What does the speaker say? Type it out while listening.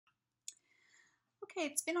Okay,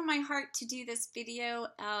 it's been on my heart to do this video.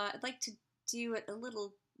 I'd like to do it a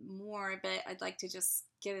little more, but I'd like to just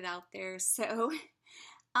get it out there. So,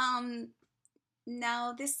 um,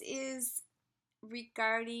 now this is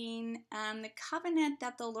regarding the covenant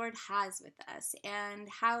that the Lord has with us and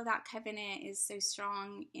how that covenant is so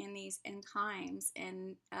strong in these end times.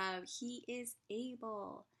 And He is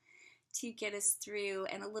able to get us through,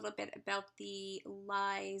 and a little bit about the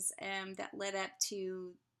lies that led up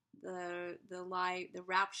to the lie, the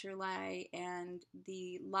rapture lie, and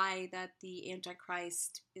the lie that the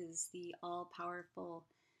Antichrist is the all-powerful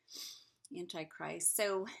Antichrist.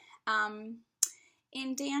 So,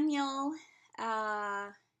 in Daniel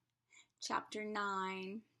chapter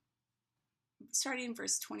 9, starting in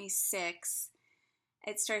verse 26,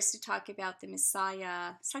 it starts to talk about the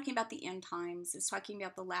Messiah. It's talking about the end times. It's talking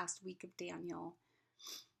about the last week of Daniel.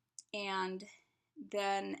 And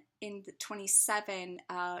then in the 27,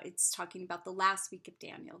 it's talking about the last week of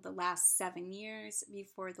Daniel, the last 7 years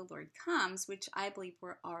before the Lord comes, which I believe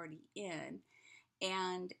we're already in.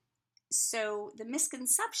 And so the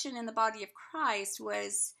misconception in the body of Christ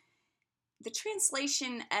was the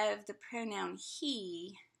translation of the pronoun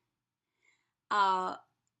he,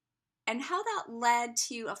 and how that led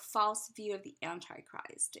to a false view of the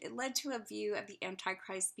Antichrist. It led to a view of the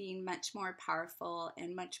Antichrist being much more powerful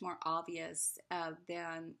and much more obvious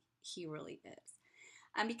than he really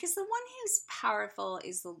is. Because the one who's powerful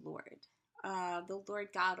is the Lord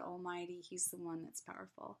God Almighty. He's the one that's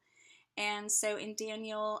powerful. And so in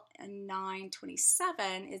Daniel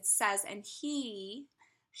 9:27, it says, "And he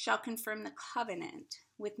shall confirm the covenant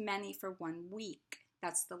with many for 1 week."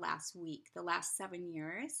 That's the last week, the last 7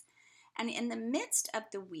 years. "And in the midst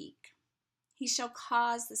of the week, he shall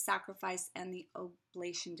cause the sacrifice and the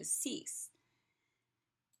oblation to cease."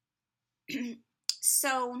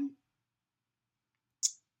 So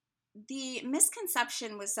the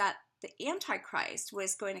misconception was that the Antichrist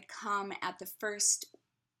was going to come at the first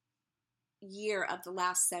year of the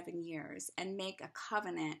last 7 years and make a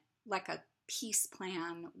covenant, like a peace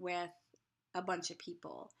plan with a bunch of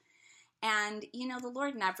people. And, you know, the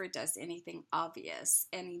Lord never does anything obvious,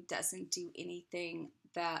 and he doesn't do anything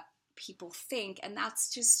that people think. And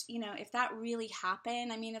that's just, you know, if that really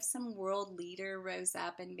happened, I mean, if some world leader rose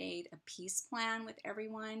up and made a peace plan with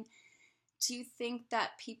everyone, do you think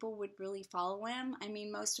that people would really follow him? I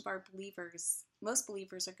mean, most believers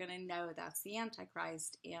are going to know that's the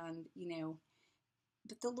Antichrist, and, you know,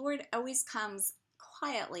 but the Lord always comes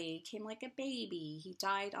quietly, came like a baby. He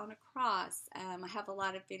died on a cross. I have a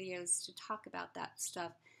lot of videos to talk about that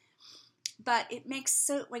stuff. But it makes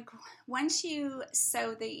so, like,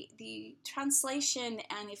 the translation,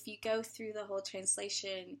 and if you go through the whole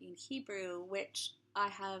translation in Hebrew, which I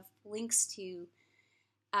have links to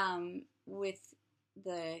with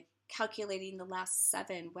the Calculating the Last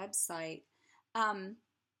 7 website,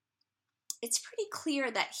 it's pretty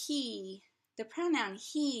clear that the pronoun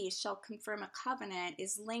he shall confirm a covenant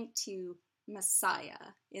is linked to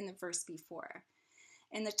Messiah in the verse before.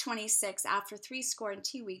 In the 26, "After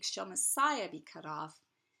 62 weeks shall Messiah be cut off,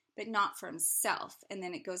 but not for himself." And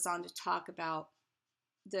then it goes on to talk about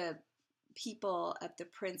the people of the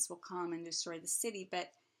prince will come and destroy the city.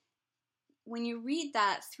 But when you read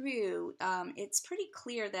that through, it's pretty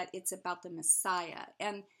clear that it's about the Messiah.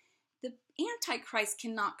 And the Antichrist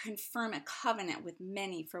cannot confirm a covenant with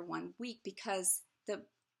many for 1 week, because the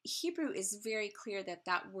Hebrew is very clear that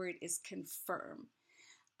that word is confirm.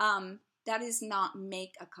 That is not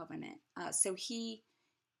make a covenant. So he,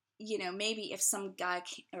 you know, maybe if some guy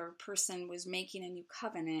or person was making a new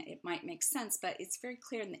covenant, it might make sense, but it's very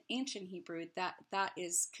clear in the ancient Hebrew that that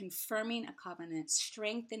is confirming a covenant,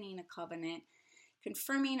 strengthening a covenant,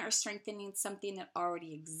 confirming or strengthening something that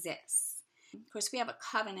already exists. Of course, we have a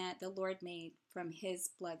covenant the Lord made from his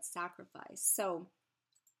blood sacrifice. So,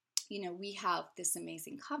 you know, we have this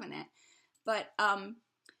amazing covenant. But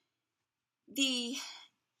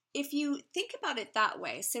if you think about it that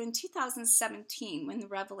way, so in 2017, when the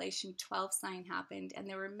Revelation 12 sign happened, and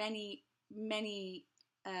there were many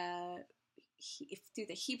through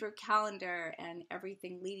the Hebrew calendar and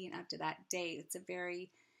everything leading up to that date, it's a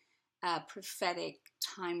very prophetic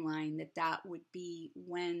timeline that would be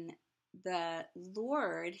when the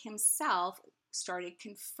Lord himself started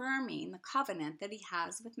confirming the covenant that he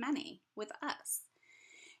has with many, with us.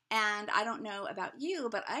 And I don't know about you,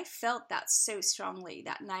 but I felt that so strongly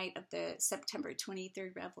that night of the September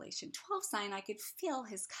 23rd Revelation 12 sign. I could feel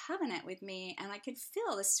his covenant with me, and I could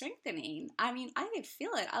feel the strengthening. I mean, I could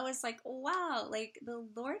feel it. I was like, wow, like the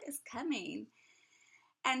Lord is coming.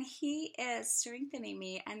 And he is strengthening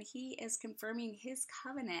me, and he is confirming his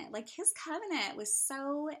covenant. Like, his covenant was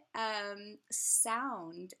so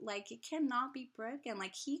sound, like it cannot be broken.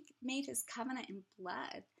 Like, he made his covenant in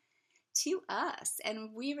blood to us,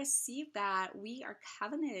 and we receive that. We are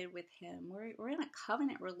covenanted with him. We're in a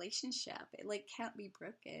covenant relationship. It like can't be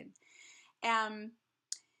broken.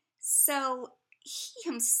 So he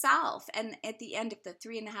himself, and at the end of the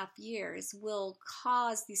 3.5 years, will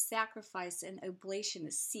cause the sacrifice and oblation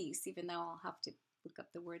to cease, even though I'll have to look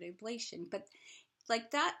up the word oblation. But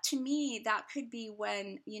like that, to me, that could be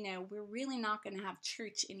when, we're really not going to have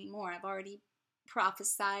church anymore. I've already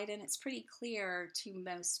prophesied, and it's pretty clear to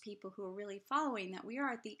most people who are really following that we are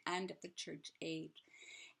at the end of the church age.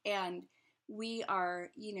 And we are,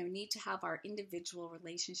 need to have our individual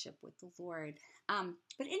relationship with the Lord.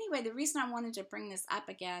 But anyway, the reason I wanted to bring this up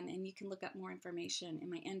again, and you can look up more information in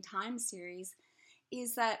my End Time series,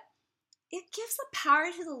 is that it gives the power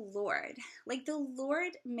to the Lord. Like, the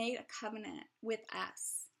Lord made a covenant with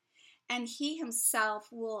us, and he himself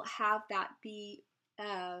will have that be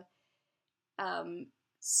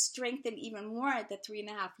strengthened even more at the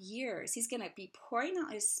 3.5 years. He's going to be pouring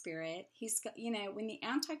out his spirit. He's got, when the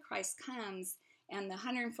Antichrist comes and the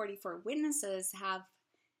 144 witnesses have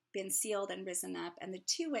been sealed and risen up, and the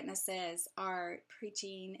 2 witnesses are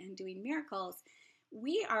preaching and doing miracles,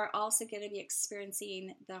 we are also going to be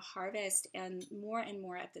experiencing the harvest and more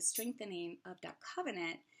of the strengthening of that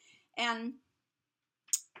covenant. And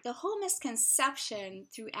the whole misconception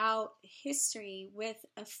throughout history with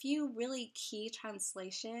a few really key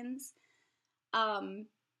translations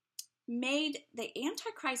made the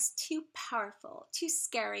Antichrist too powerful, too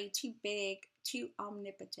scary, too big, too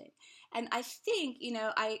omnipotent. And I think,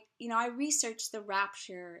 I researched the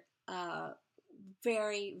rapture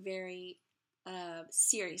very, very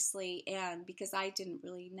seriously, and because I didn't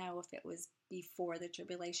really know if it was before the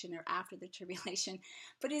tribulation or after the tribulation,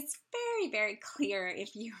 but it's very, very clear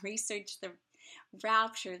if you research the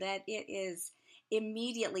rapture that it is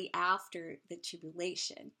immediately after the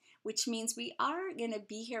tribulation, which means we are going to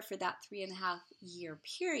be here for that 3.5 year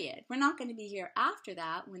period. We're not going to be here after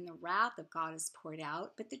that when the wrath of God is poured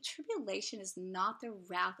out, but the tribulation is not the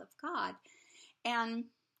wrath of God. And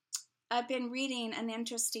I've been reading an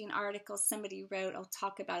interesting article somebody wrote, I'll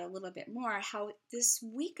talk about a little bit more, how this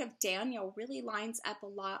week of Daniel really lines up a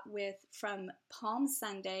lot with from Palm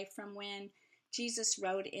Sunday, from when Jesus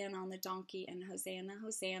rode in on the donkey and Hosanna,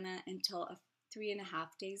 Hosanna, until 3.5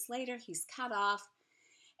 days later, he's cut off,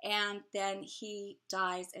 and then he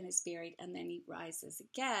dies and is buried, and then he rises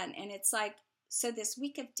again. And it's like, so this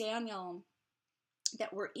week of Daniel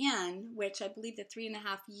that we're in, which I believe the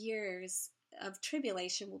 3.5 years of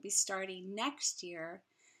tribulation will be starting next year,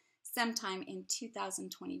 sometime in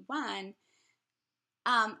 2021,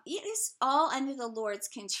 it is all under the Lord's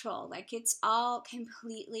control. Like, it's all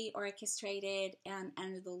completely orchestrated and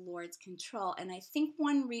under the Lord's control. And I think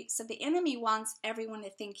so the enemy wants everyone to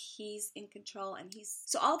think he's in control, and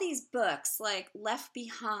so all these books like Left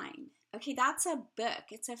Behind, okay, that's a book.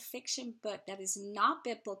 It's a fiction book that is not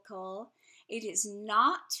biblical. It is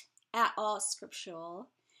not at all scriptural.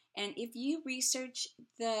 And if you research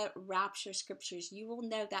the rapture scriptures, you will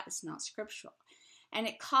know that it's not scriptural. And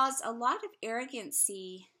it caused a lot of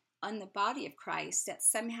arrogancy on the body of Christ that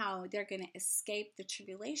somehow they're going to escape the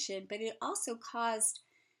tribulation. But it also caused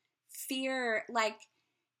fear, like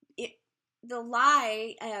the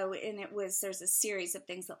lie, and there's a series of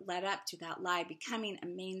things that led up to that lie becoming a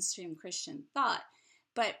mainstream Christian thought.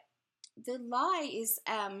 But the lie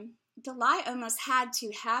almost had to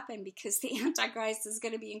happen because the Antichrist is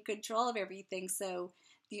going to be in control of everything. So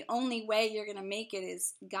the only way you're going to make it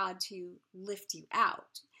is God to lift you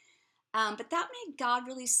out. But that made God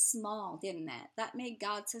really small, didn't it? That made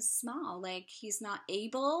God so small. Like, he's not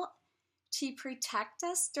able to protect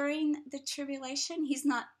us during the tribulation. He's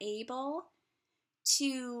not able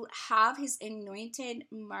to have his anointed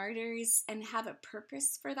martyrs and have a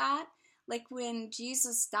purpose for that. Like, when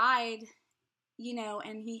Jesus died,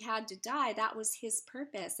 and he had to die, that was his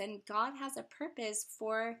purpose. And God has a purpose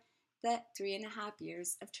for the 3.5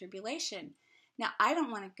 years of tribulation. Now, I don't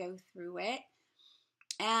want to go through it,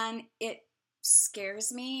 and it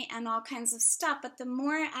scares me and all kinds of stuff. But the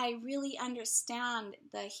more I really understand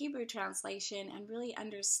the Hebrew translation and really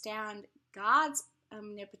understand God's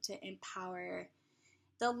omnipotent and power,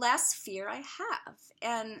 the less fear I have.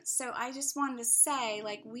 And so I just wanted to say,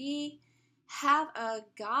 like, we have a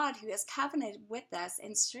God who has covenanted with us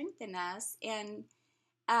and strengthened us, and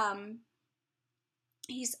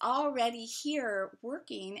he's already here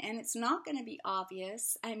working, and it's not going to be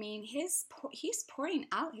obvious. I mean, he's pouring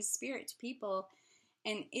out his spirit to people,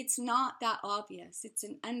 And it's not that obvious. It's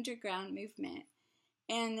an underground movement.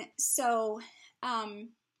 And so I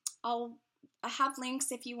have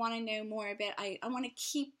links if you want to know more, but I want to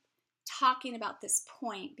keep talking about this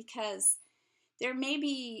point because there may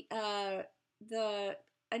be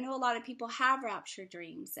I know a lot of people have rapture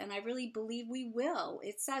dreams, and I really believe we will.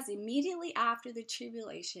 It says immediately after the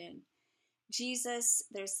tribulation, there's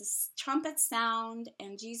this trumpet sound,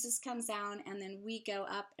 and Jesus comes down, and then we go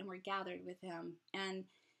up and we're gathered with him. And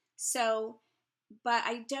so, but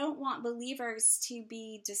I don't want believers to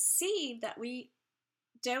be deceived that we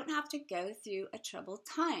don't have to go through a troubled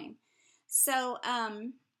time. So,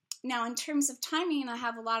 now, in terms of timing, I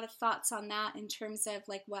have a lot of thoughts on that in terms of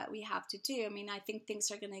like what we have to do. I mean, I think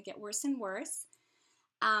things are going to get worse and worse.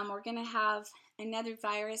 We're going to have another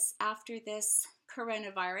virus after this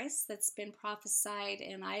coronavirus that's been prophesied,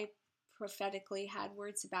 and I prophetically had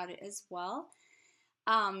words about it as well.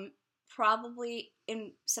 Probably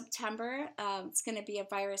in September, it's going to be a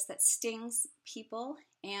virus that stings people,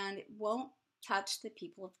 and it won't touch the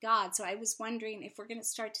people of God. So I was wondering if we're going to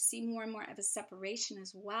start to see more and more of a separation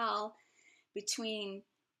as well between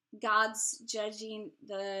God's judging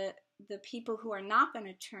the people who are not going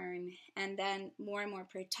to turn, and then more and more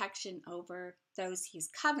protection over those he's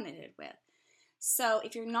covenanted with. So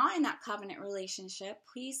if you're not in that covenant relationship,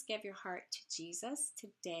 please give your heart to Jesus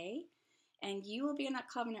today, and you will be in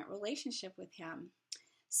that covenant relationship with him.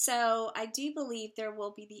 So I do believe there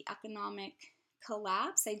will be the economic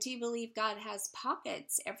collapse. I do believe God has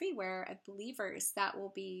pockets everywhere of believers that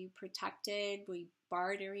will be protected, be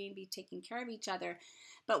bartering, be taking care of each other.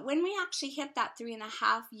 But when we actually hit that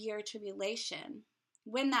 3.5-year tribulation,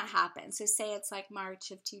 when that happens, so say it's like March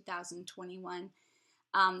of 2021,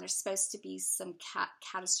 there's supposed to be some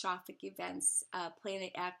catastrophic events.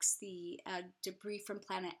 Planet X, the debris from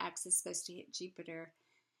Planet X is supposed to hit Jupiter.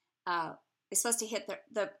 It's supposed to hit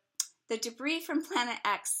the debris from Planet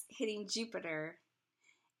X hitting Jupiter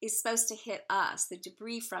is supposed to hit us. The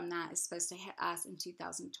debris from that is supposed to hit us in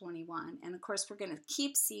 2021. And of course, we're going to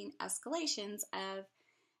keep seeing escalations of,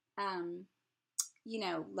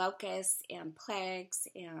 locusts and plagues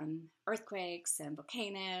and earthquakes and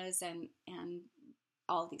volcanoes and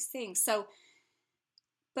all these things. So,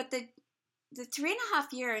 but the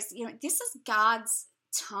 3.5 years, this is God's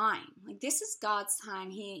time. Like, this is God's time.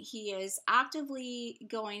 He is actively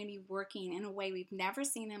going to be working in a way we've never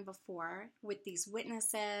seen him before with these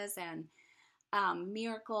witnesses and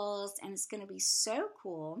miracles, and it's going to be so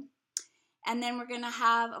cool. And then we're going to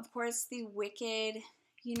have, of course, the wicked,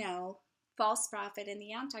 false prophet and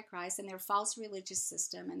the Antichrist and their false religious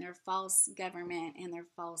system and their false government and their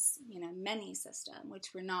false, money system,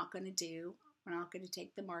 which we're not going to do. We're not going to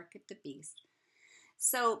take the mark of the beast.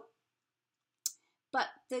 So, but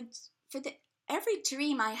every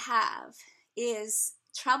dream I have is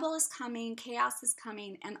trouble is coming, chaos is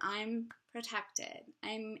coming, and I'm protected.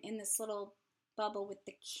 I'm in this little bubble with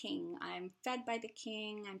the king. I'm fed by the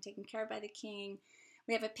king. I'm taken care of by the king.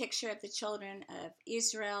 We have a picture of the children of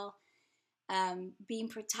Israel being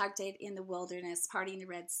protected in the wilderness, parting the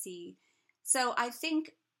Red Sea. So I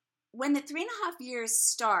think when the 3.5 years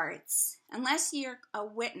starts, unless you're a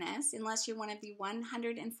witness, unless you're one of the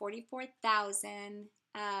 144,000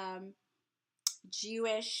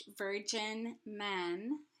 Jewish virgin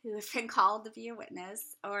men who have been called to be a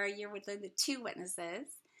witness, or you're within the 2 witnesses,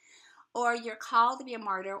 or you're called to be a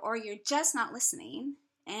martyr, or you're just not listening,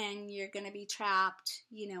 and you're going to be trapped,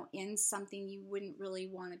 in something you wouldn't really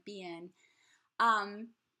want to be in.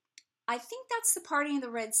 I think that's the parting of the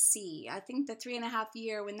Red Sea. I think the 3.5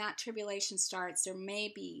 year, when that tribulation starts, there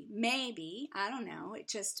may be, I don't know,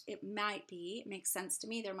 it might be, it makes sense to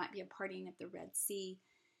me, there might be a parting of the Red Sea.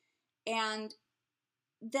 And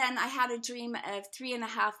then I had a dream of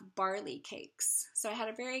 3.5 barley cakes. So I had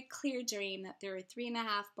a very clear dream that there were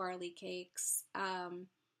 3.5 barley cakes. And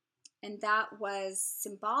that was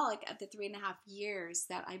symbolic of the 3.5 years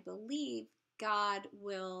that I believe God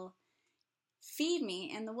will feed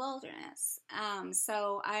me in the wilderness.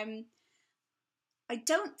 So I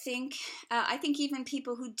think even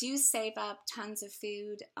people who do save up tons of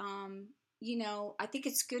food, I think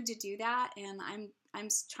it's good to do that. And I'm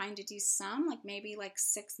trying to do some, maybe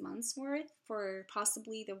 6 months worth for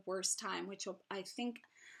possibly the worst time, which I think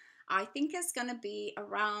is going to be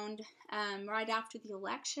around right after the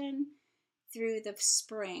election through the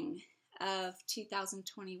spring of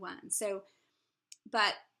 2021. So,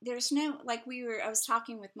 but there's no, I was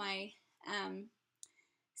talking with my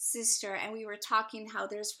sister, and we were talking how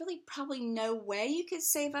there's really probably no way you could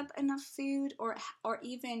save up enough food or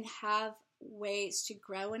even have ways to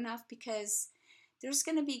grow enough, because there's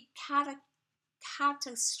going to be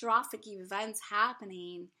catastrophic events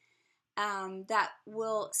happening that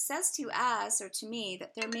says to us, or to me,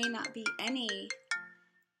 that there may not be any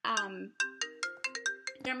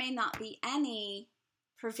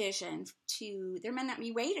provision there may not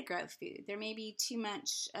be way to grow food. There may be too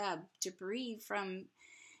much debris from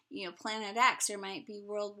Planet X. There might be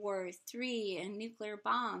World War III and nuclear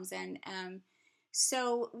bombs, and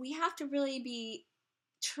so we have to really be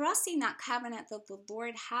trusting that covenant that the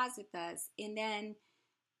Lord has with us. And then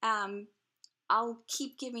I'll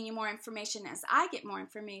keep giving you more information as I get more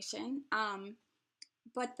information.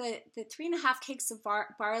 But the 3.5 cakes of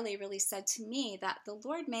barley really said to me that the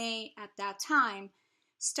Lord may at that time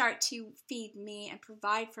start to feed me and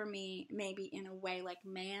provide for me, maybe in a way like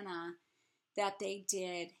manna that he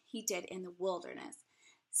did in the wilderness.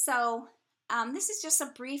 So this is just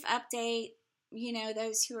a brief update,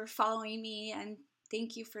 those who are following me, and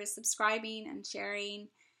thank you for subscribing and sharing.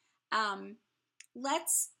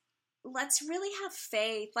 Let's really have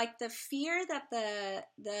faith. Like, the fear that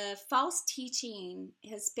the false teaching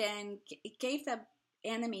it gave the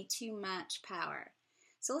enemy too much power.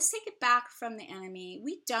 So let's take it back from the enemy.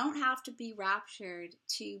 We don't have to be raptured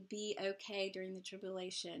to be okay during the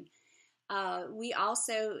tribulation. I've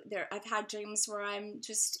had dreams where I'm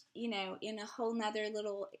just, in a whole nother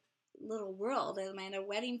little world. I'm at a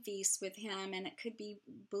wedding feast with him, and it could be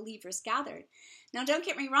believers gathered. Now, don't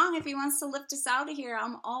get me wrong. If he wants to lift us out of here,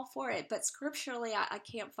 I'm all for it. But scripturally, I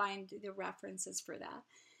can't find the references for that.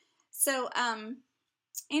 So,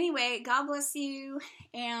 anyway, God bless you,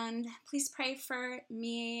 and please pray for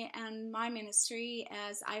me and my ministry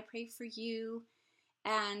as I pray for you,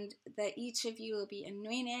 and that each of you will be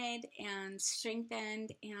anointed and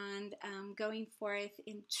strengthened and going forth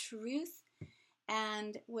in truth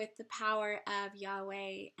and with the power of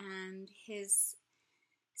Yahweh and his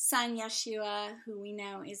son Yeshua, who we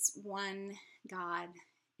know is one God,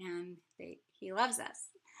 and he loves us.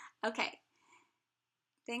 Okay,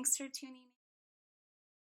 thanks for tuning in.